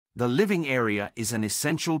The living area is an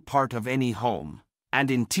essential part of any home,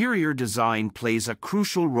 and interior design plays a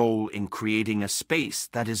crucial role in creating a space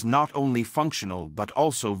that is not only functional but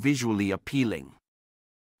also visually appealing.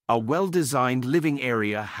 A well-designed living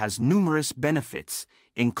area has numerous benefits,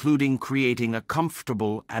 including creating a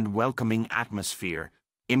comfortable and welcoming atmosphere,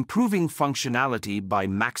 improving functionality by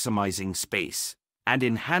maximizing space, and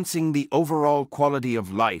enhancing the overall quality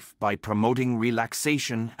of life by promoting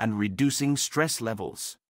relaxation and reducing stress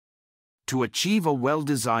levels. To achieve a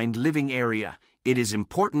well-designed living area, it is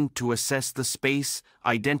important to assess the space,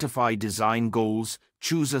 identify design goals,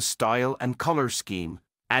 choose a style and color scheme,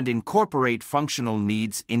 and incorporate functional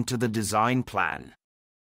needs into the design plan.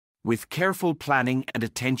 With careful planning and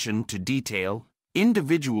attention to detail,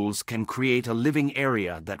 individuals can create a living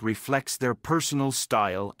area that reflects their personal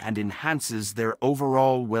style and enhances their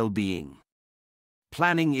overall well-being.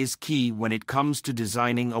 Planning is key when it comes to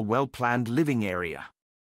designing a well-planned living area.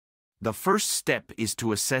 The first step is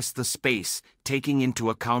to assess the space, taking into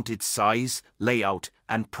account its size, layout,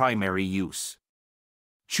 and primary use.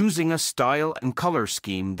 Choosing a style and color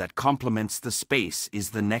scheme that complements the space is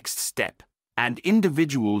the next step, and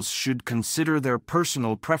individuals should consider their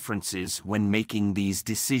personal preferences when making these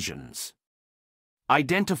decisions.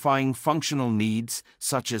 Identifying functional needs,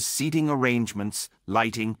 such as seating arrangements,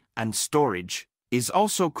 lighting, and storage, is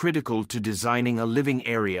also critical to designing a living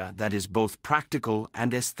area that is both practical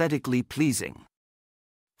and aesthetically pleasing.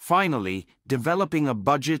 Finally, developing a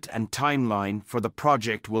budget and timeline for the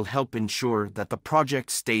project will help ensure that the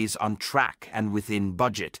project stays on track and within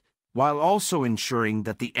budget, while also ensuring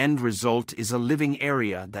that the end result is a living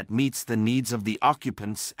area that meets the needs of the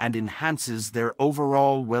occupants and enhances their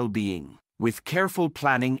overall well-being. With careful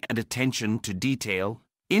planning and attention to detail,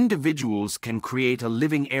 individuals can create a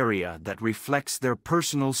living area that reflects their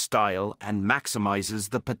personal style and maximizes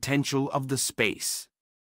the potential of the space.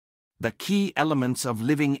 The key elements of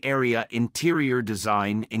living area interior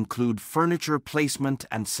design include furniture placement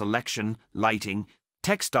and selection, lighting,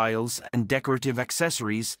 textiles and decorative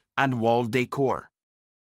accessories, and wall decor.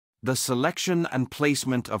 The selection and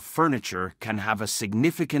placement of furniture can have a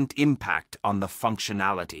significant impact on the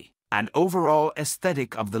functionality and overall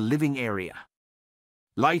aesthetic of the living area.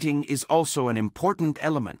 Lighting is also an important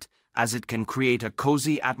element, as it can create a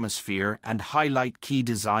cozy atmosphere and highlight key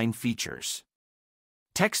design features.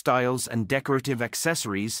 Textiles and decorative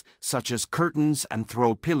accessories, such as curtains and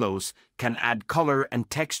throw pillows, can add color and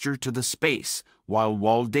texture to the space, while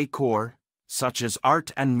wall decor, such as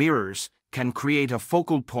art and mirrors, can create a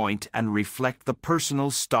focal point and reflect the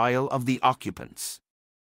personal style of the occupants.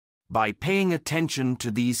 By paying attention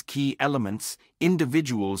to these key elements,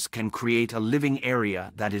 individuals can create a living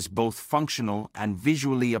area that is both functional and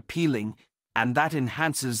visually appealing, and that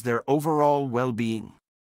enhances their overall well-being.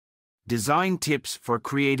 Design tips for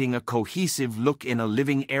creating a cohesive look in a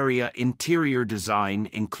living area interior design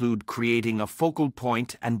include creating a focal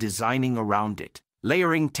point and designing around it,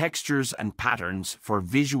 layering textures and patterns for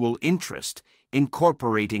visual interest,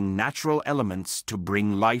 incorporating natural elements to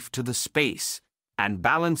bring life to the space, and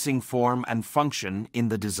balancing form and function in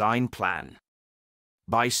the design plan.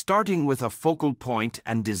 By starting with a focal point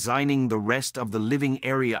and designing the rest of the living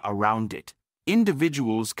area around it,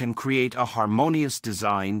 individuals can create a harmonious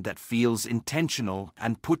design that feels intentional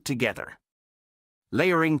and put together.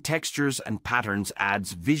 Layering textures and patterns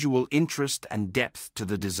adds visual interest and depth to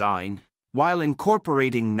the design, while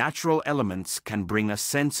incorporating natural elements can bring a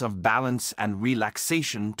sense of balance and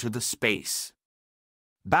relaxation to the space.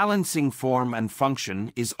 Balancing form and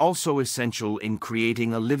function is also essential in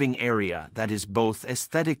creating a living area that is both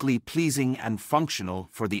aesthetically pleasing and functional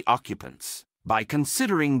for the occupants. By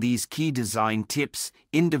considering these key design tips,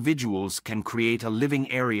 individuals can create a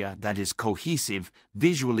living area that is cohesive,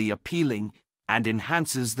 visually appealing, and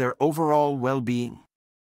enhances their overall well-being.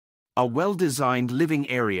 A well-designed living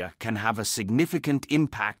area can have a significant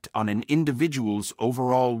impact on an individual's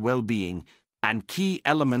overall well-being, and key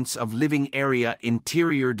elements of living area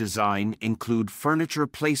interior design include furniture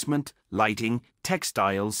placement, lighting,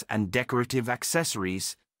 textiles and decorative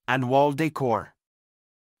accessories, and wall decor.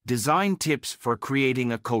 Design tips for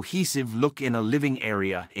creating a cohesive look in a living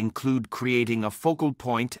area include creating a focal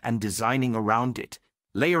point and designing around it,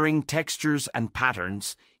 layering textures and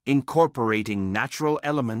patterns, incorporating natural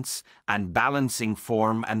elements, and balancing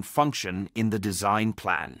form and function in the design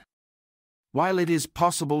plan. While it is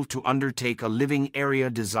possible to undertake a living area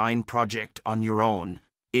design project on your own,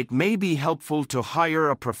 it may be helpful to hire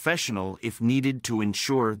a professional if needed to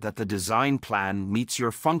ensure that the design plan meets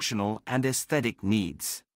your functional and aesthetic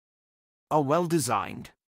needs. A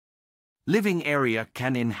well-designed living area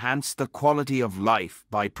can enhance the quality of life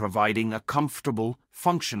by providing a comfortable,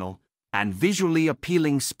 functional, and visually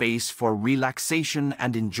appealing space for relaxation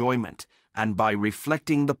and enjoyment, and by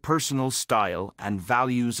reflecting the personal style and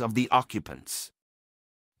values of the occupants.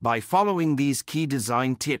 By following these key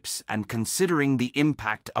design tips and considering the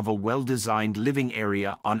impact of a well-designed living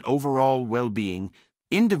area on overall well-being,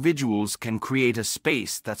 individuals can create a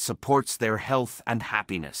space that supports their health and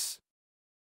happiness.